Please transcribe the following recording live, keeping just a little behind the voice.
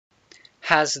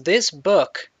Has this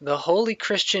book, the Holy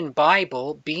Christian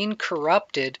Bible, been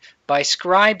corrupted by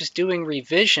scribes doing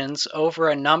revisions over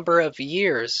a number of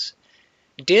years?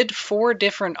 Did 4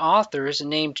 different authors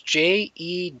named J,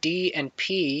 E, D, and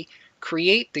P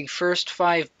create the first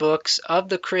 5 books of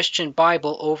the Christian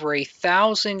Bible over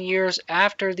 1,000 years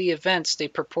after the events they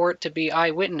purport to be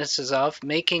eyewitnesses of,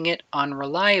 making it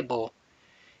unreliable?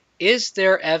 Is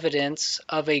there evidence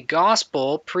of a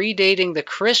gospel predating the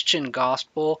Christian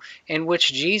gospel in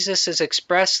which Jesus is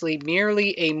expressly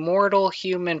merely a mortal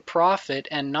human prophet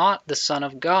and not the Son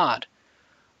of God?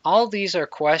 All these are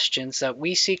questions that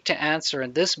we seek to answer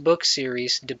in this book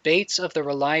series, Debates of the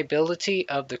Reliability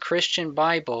of the Christian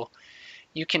Bible.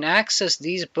 You can access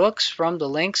these books from the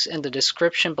links in the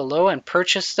description below and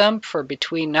purchase them for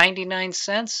between 99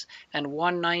 cents and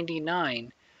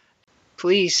 $1.99.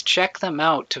 Please check them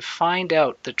out to find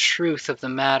out the truth of the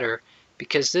matter,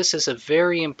 because this is a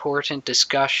very important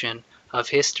discussion of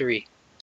history.